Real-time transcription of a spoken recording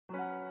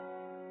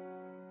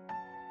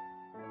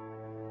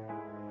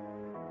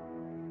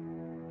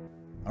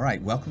All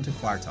right, welcome to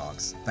Choir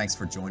Talks. Thanks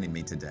for joining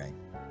me today.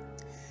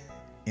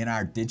 In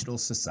our digital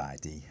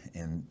society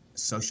and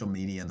social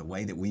media and the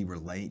way that we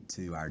relate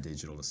to our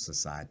digital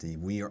society,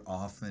 we are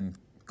often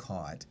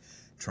caught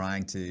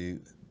trying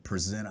to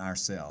present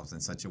ourselves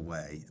in such a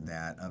way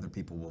that other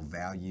people will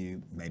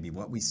value maybe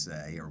what we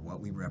say or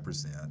what we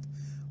represent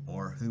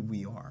or who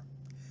we are.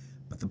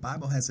 But the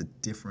Bible has a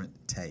different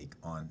take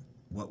on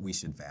what we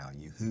should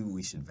value, who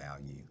we should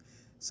value.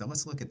 So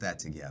let's look at that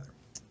together.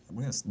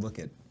 We're going to look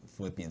at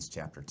Philippians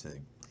chapter 2.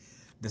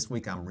 This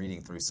week I'm reading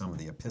through some of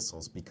the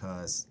epistles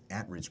because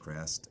at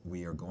Ridgecrest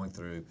we are going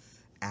through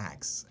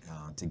Acts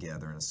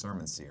together in a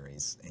sermon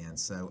series. And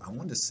so I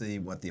wanted to see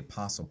what the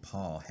Apostle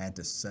Paul had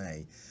to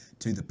say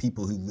to the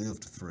people who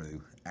lived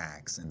through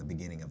Acts in the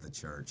beginning of the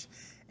church.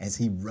 As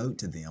he wrote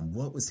to them,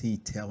 what was he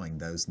telling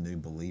those new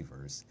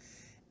believers?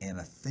 And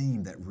a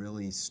theme that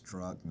really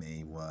struck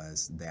me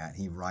was that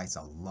he writes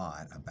a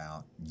lot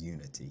about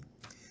unity.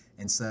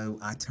 And so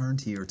I turned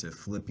here to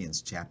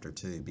Philippians chapter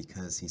 2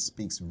 because he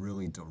speaks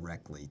really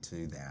directly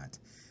to that.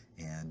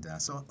 And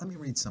so let me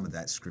read some of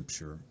that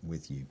scripture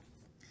with you.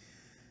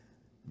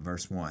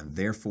 Verse 1,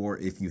 therefore,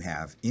 if you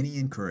have any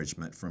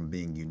encouragement from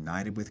being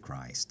united with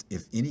Christ,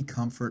 if any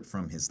comfort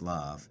from his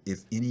love,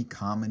 if any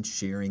common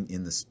sharing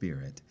in the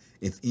Spirit,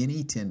 if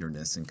any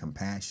tenderness and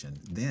compassion,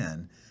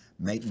 then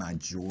make my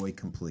joy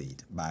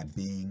complete by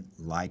being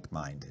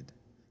like-minded,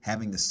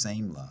 having the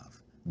same love,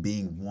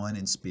 being one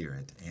in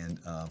spirit and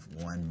of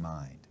one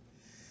mind.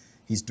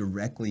 He's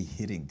directly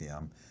hitting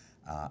them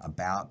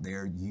about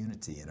their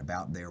unity and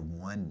about their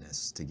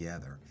oneness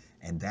together.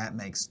 And that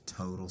makes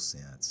total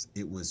sense.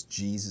 It was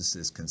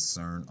Jesus's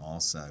concern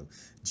also.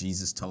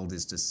 Jesus told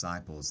his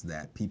disciples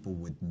that people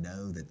would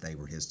know that they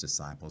were his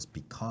disciples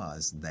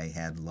because they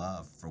had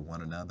love for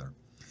one another.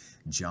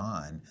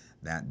 John,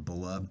 that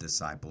beloved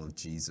disciple of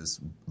Jesus,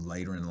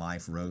 later in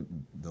life wrote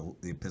the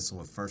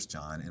epistle of 1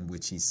 John, in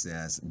which he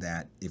says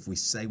that if we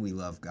say we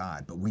love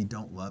God, but we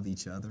don't love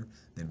each other,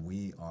 then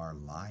we are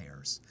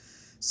liars.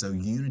 So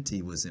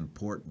unity was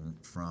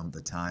important from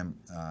the time,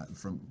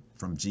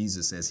 from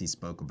Jesus as he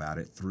spoke about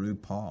it through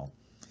Paul.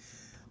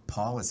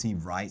 Paul, as he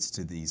writes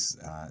to these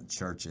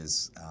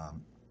churches,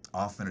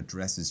 often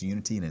addresses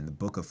unity, and in the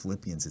book of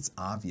Philippians, it's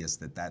obvious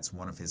that that's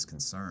one of his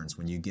concerns.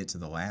 When you get to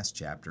the last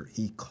chapter,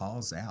 he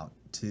calls out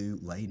two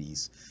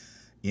ladies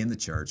in the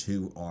church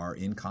who are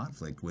in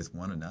conflict with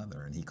one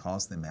another, and he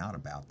calls them out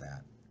about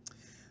that.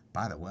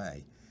 By the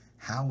way,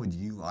 how would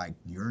you like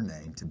your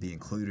name to be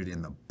included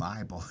in the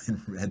Bible and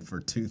read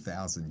for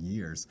 2,000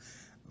 years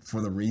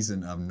for the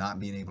reason of not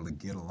being able to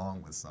get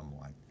along with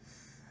someone?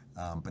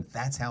 But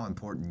that's how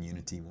important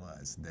unity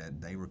was,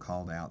 that they were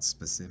called out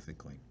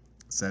specifically.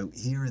 So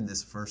here in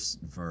this first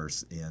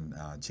verse in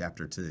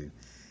chapter 2,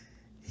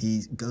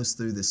 he goes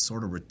through this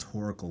sort of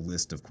rhetorical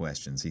list of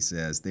questions. He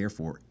says,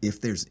 therefore,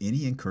 if there's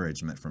any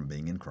encouragement from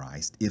being in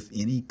Christ, if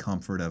any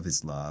comfort of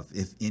his love,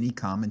 if any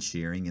common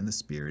sharing in the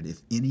Spirit,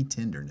 if any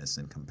tenderness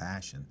and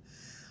compassion,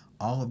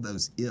 all of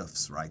those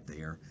ifs right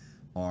there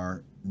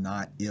are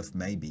not if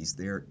maybes.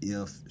 They're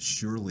if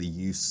surely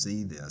you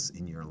see this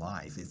in your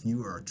life. If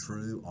you are a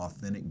true,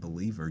 authentic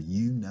believer,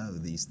 you know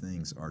these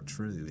things are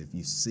true. If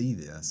you see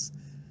this,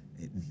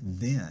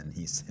 then,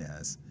 he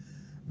says,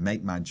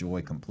 make my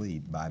joy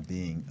complete by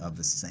being of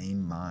the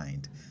same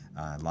mind,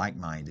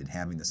 like-minded,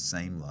 having the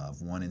same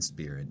love, one in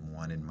spirit and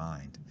one in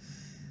mind.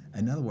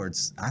 In other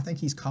words, I think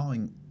he's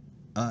calling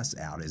us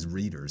out as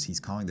readers. He's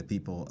calling the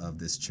people of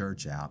this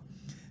church out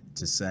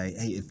to say,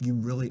 hey, if you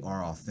really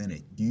are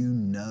authentic, you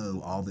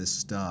know all this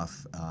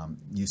stuff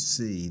you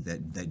see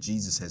that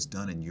Jesus has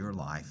done in your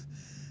life,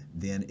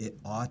 then it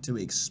ought to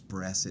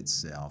express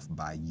itself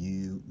by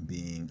you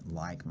being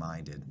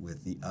like-minded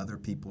with the other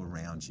people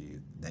around you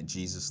that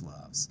Jesus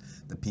loves,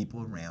 the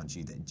people around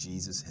you that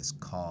Jesus has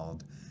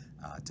called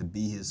to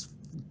be his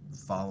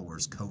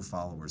followers,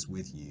 co-followers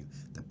with you,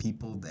 the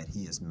people that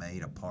he has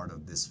made a part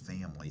of this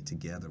family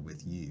together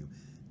with you.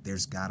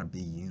 There's got to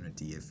be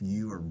unity. If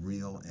you are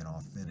real and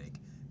authentic,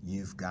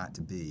 you've got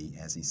to be,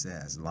 as he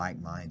says,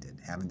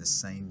 like-minded, having the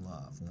same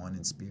love, one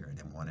in spirit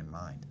and one in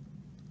mind.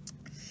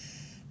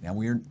 Now,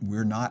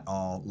 we're not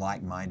all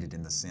like-minded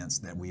in the sense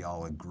that we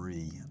all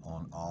agree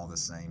on all the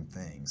same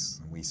things.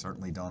 We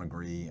certainly don't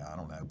agree, I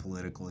don't know,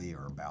 politically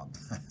or about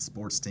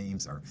sports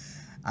teams or,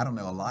 I don't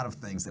know, a lot of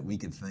things that we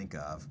could think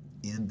of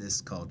in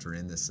this culture,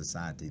 in this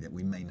society that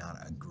we may not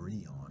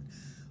agree on.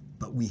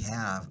 But we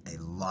have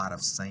a lot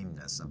of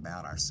sameness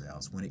about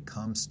ourselves when it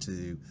comes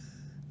to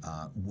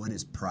what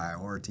is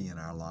priority in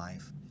our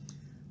life,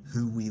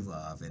 who we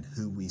love and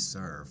who we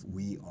serve.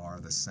 We are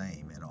the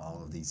same in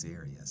all of these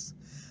areas.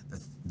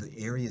 The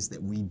areas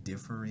that we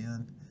differ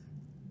in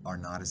are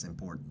not as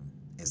important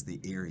as the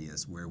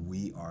areas where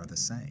we are the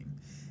same.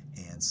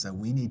 And so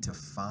we need to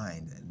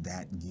find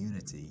that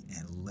unity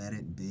and let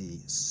it be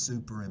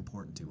super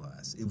important to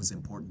us. It was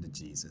important to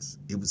Jesus.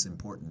 It was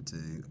important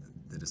to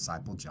the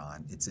disciple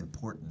John. It's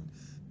important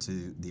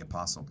to the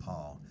Apostle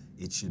Paul.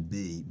 It should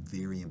be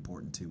very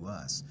important to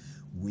us.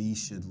 We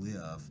should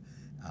live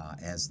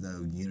as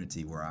though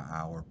unity were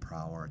our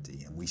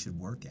priority, and we should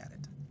work at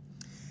it.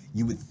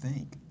 You would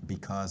think,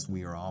 because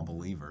we are all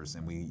believers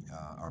and we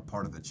are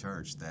part of the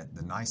church, that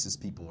the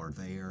nicest people are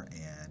there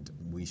and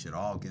we should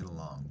all get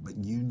along. But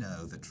you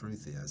know the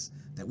truth is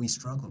that we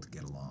struggle to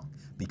get along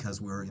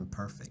because we're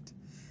imperfect.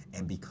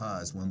 And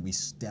because when we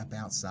step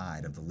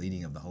outside of the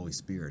leading of the Holy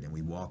Spirit and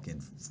we walk in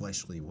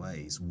fleshly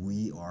ways,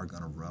 we are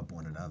going to rub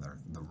one another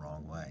the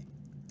wrong way.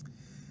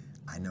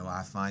 I know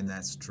I find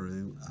that's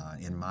true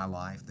in my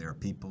life. There are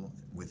people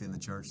within the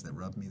church that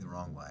rub me the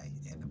wrong way.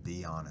 And to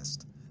be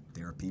honest,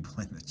 there are people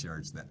in the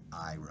church that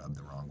I rub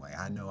the wrong way.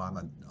 I know I'm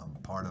a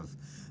part of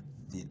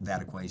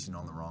that equation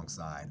on the wrong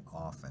side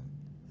often.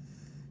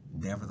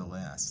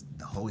 Nevertheless,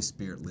 the Holy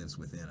Spirit lives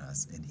within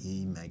us and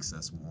He makes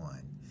us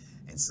one.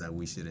 And so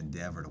we should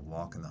endeavor to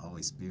walk in the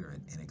Holy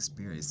Spirit and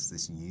experience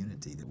this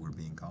unity that we're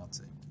being called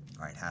to.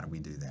 All right, how do we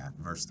do that?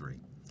 Verse 3.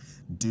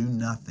 Do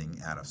nothing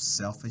out of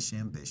selfish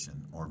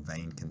ambition or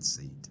vain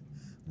conceit.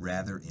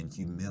 Rather, in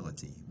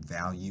humility,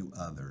 value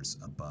others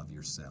above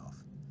yourself.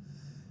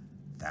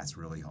 That's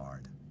really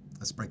hard.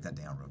 Let's break that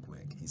down real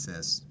quick. He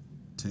says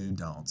 2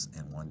 don'ts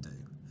and 1 do.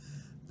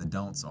 The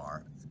don'ts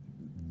are,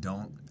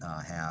 don't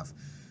have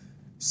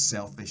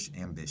selfish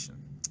ambition.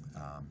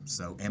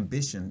 So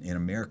ambition in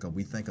America,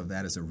 we think of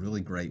that as a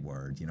really great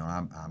word. You know,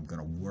 I'm going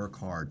to work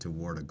hard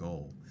toward a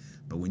goal.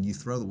 But when you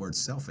throw the word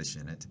selfish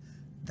in it,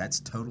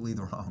 that's totally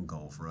the wrong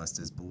goal for us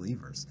as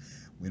believers.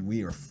 When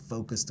we are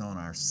focused on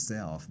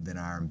ourselves, then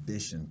our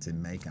ambition to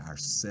make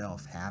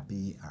ourselves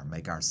happy, or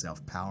make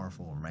ourselves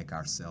powerful, or make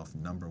ourselves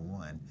number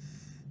one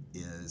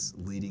is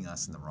leading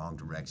us in the wrong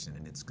direction,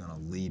 and it's going to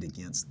lead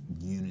against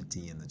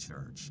unity in the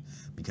church.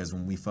 Because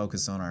when we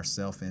focus on our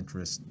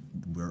self-interest,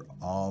 we're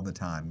all the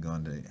time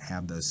going to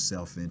have those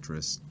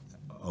self-interests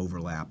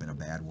overlap in a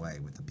bad way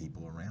with the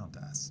people around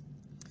us.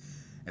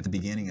 At the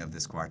beginning of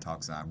this Choir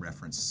Talks, I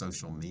referenced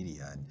social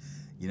media, and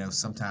you know,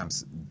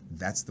 sometimes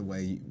that's the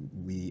way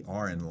we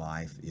are in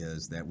life,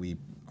 is that we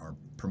are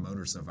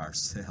promoters of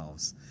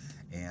ourselves.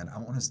 And I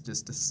want us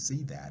just to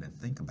see that and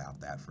think about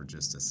that for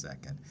just a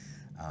second.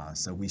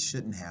 So we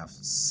shouldn't have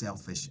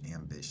selfish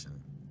ambition.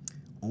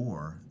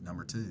 Or,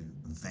 number 2,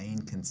 vain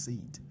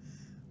conceit.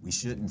 We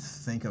shouldn't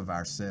think of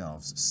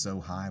ourselves so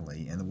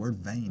highly. And the word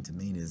vain to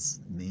me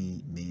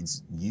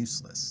means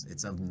useless.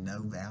 It's of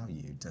no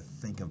value to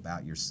think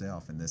about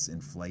yourself in this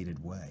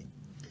inflated way.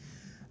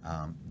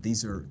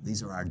 These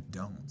are our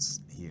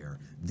don'ts here.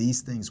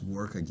 These things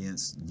work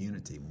against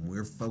unity. When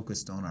we're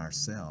focused on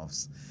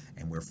ourselves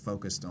and we're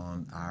focused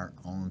on our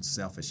own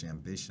selfish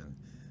ambition,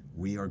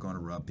 we are going to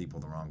rub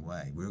people the wrong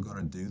way. We're going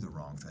to do the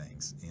wrong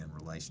things in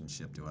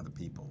relationship to other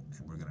people,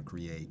 and we're going to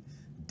create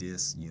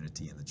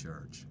disunity in the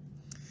church.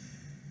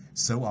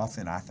 So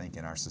often, I think,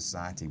 in our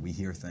society, we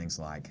hear things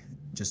like,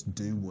 just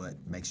do what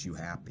makes you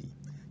happy.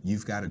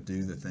 You've got to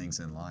do the things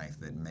in life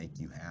that make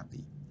you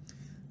happy.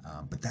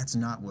 But that's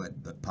not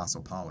what the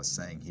Apostle Paul is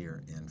saying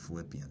here in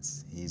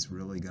Philippians. He's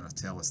really going to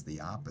tell us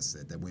the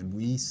opposite, that when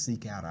we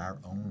seek out our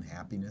own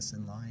happiness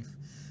in life,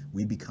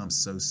 we become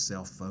so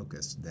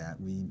self-focused that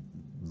we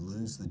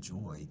lose the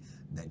joy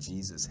that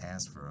Jesus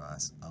has for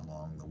us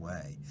along the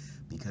way.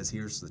 Because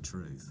here's the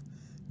truth.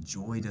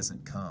 Joy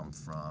doesn't come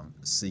from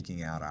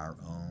seeking out our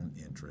own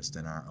interest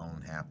and our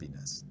own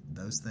happiness.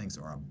 Those things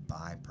are a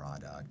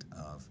byproduct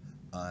of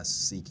us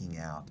seeking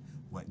out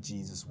what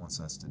Jesus wants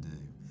us to do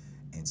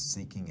and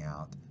seeking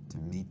out to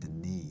meet the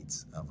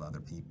needs of other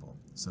people.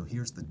 So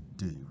here's the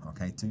do,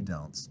 okay? 2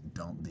 don'ts.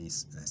 Don't be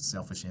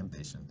selfish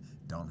ambition.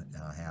 Don't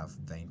have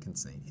vain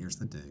conceit. Here's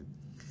the do.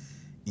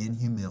 In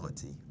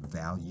humility,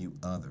 value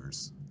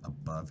others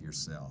above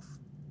yourself.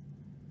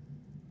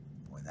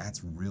 Boy,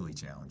 that's really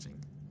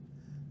challenging.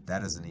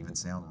 That doesn't even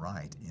sound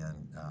right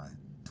in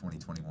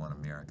 2021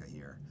 America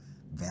here.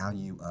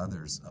 Value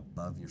others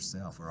above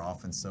yourself. We're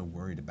often so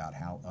worried about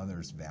how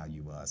others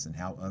value us and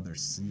how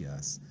others see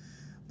us.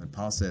 But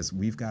Paul says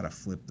we've got to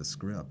flip the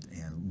script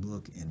and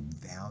look and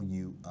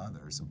value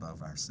others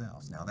above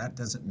ourselves. Now, that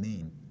doesn't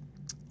mean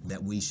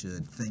that we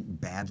should think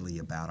badly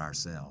about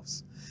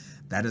ourselves.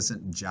 That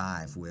doesn't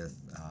jive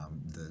with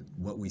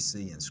what we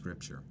see in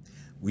Scripture.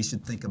 We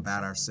should think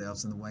about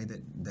ourselves in the way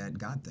that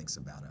God thinks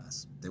about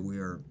us, that we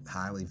are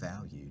highly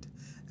valued.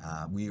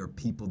 We are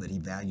people that He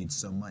valued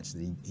so much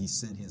that He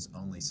sent His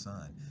only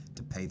Son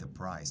to pay the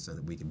price so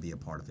that we can be a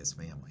part of His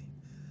family.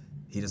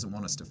 He doesn't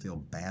want us to feel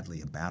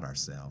badly about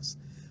ourselves,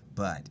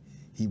 but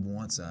He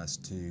wants us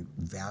to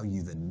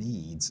value the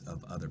needs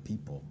of other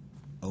people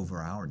over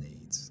our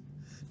needs,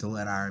 to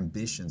let our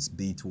ambitions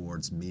be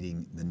towards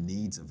meeting the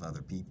needs of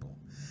other people,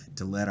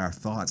 to let our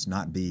thoughts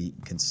not be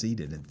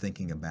conceited and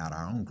thinking about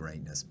our own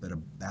greatness, but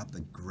about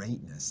the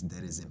greatness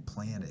that is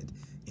implanted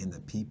in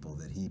the people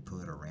that He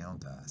put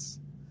around us.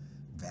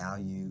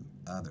 Value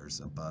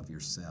others above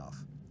yourself.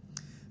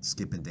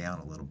 Skipping down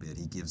a little bit,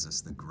 he gives us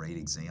the great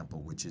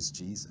example, which is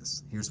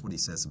Jesus. Here's what he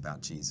says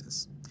about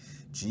Jesus.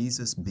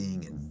 Jesus,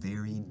 being in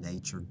very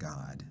nature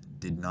God,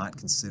 did not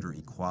consider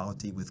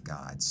equality with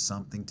God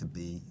something to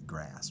be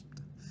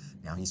grasped.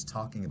 Now he's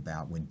talking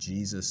about when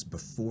Jesus,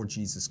 before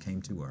Jesus came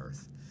to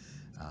earth,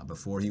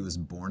 before he was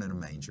born in a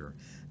manger,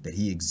 that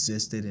he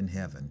existed in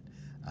heaven,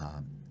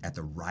 at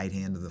the right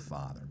hand of the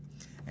Father,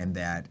 and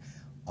that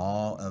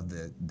all of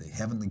the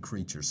heavenly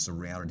creatures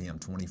surrounded him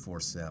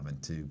 24/7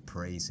 to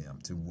praise him,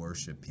 to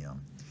worship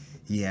him.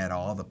 He had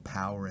all the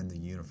power in the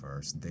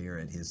universe there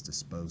at his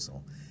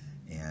disposal.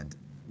 And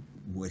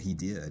what he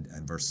did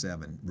in verse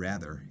 7,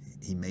 rather,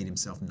 he made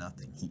himself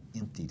nothing. He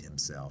emptied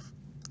himself.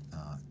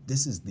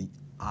 This is the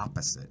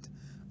opposite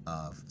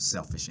of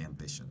selfish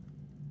ambition.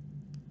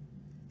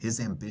 His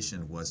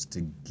ambition was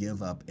to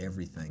give up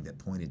everything that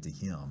pointed to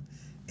him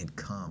and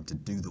come to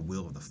do the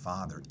will of the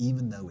Father,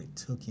 even though it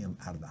took him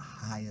out of the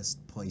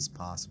highest place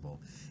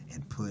possible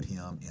and put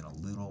him in a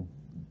little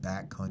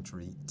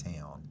backcountry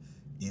town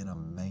in a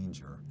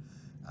manger,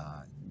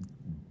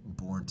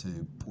 born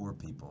to poor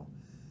people.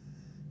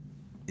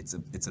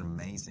 It's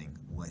amazing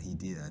what he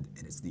did,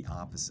 and it's the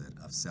opposite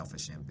of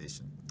selfish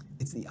ambition.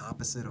 It's the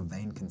opposite of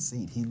vain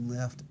conceit. He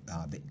left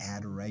the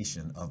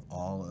adoration of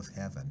all of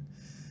heaven,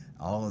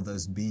 all of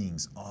those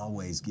beings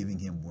always giving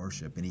him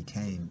worship, and he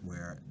came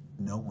where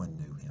no one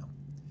knew him.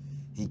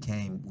 He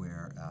came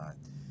where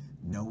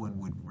no one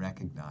would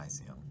recognize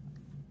him.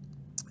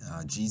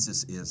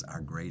 Jesus is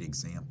our great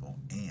example,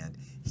 and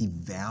he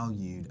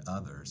valued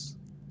others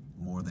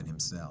more than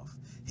himself.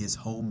 His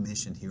whole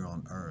mission here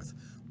on earth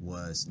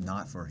was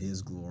not for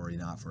his glory,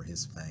 not for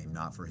his fame,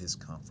 not for his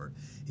comfort.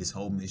 His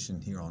whole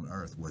mission here on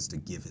earth was to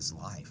give his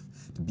life,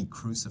 to be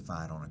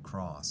crucified on a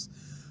cross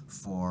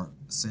for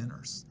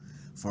sinners,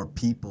 for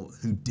people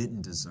who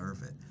didn't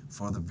deserve it,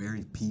 for the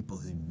very people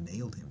who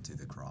nailed him to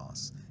the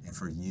cross, and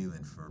for you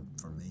and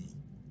for me.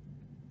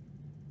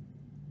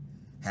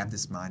 Have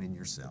this mind in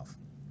yourself,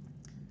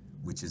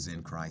 which is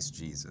in Christ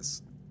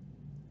Jesus.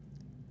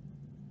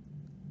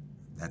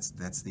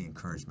 That's the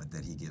encouragement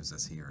that he gives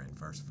us here in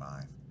verse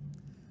 5.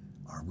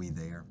 Are we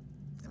there?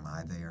 Am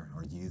I there?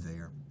 Are you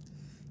there?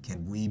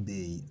 Can we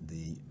be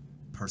the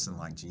person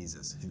like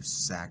Jesus who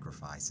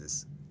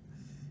sacrifices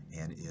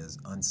and is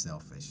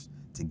unselfish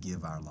to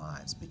give our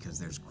lives, because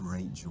there's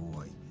great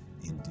joy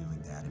in doing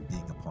that and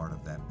being a part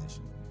of that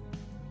mission?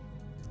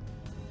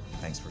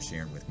 Thanks for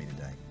sharing with me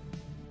today.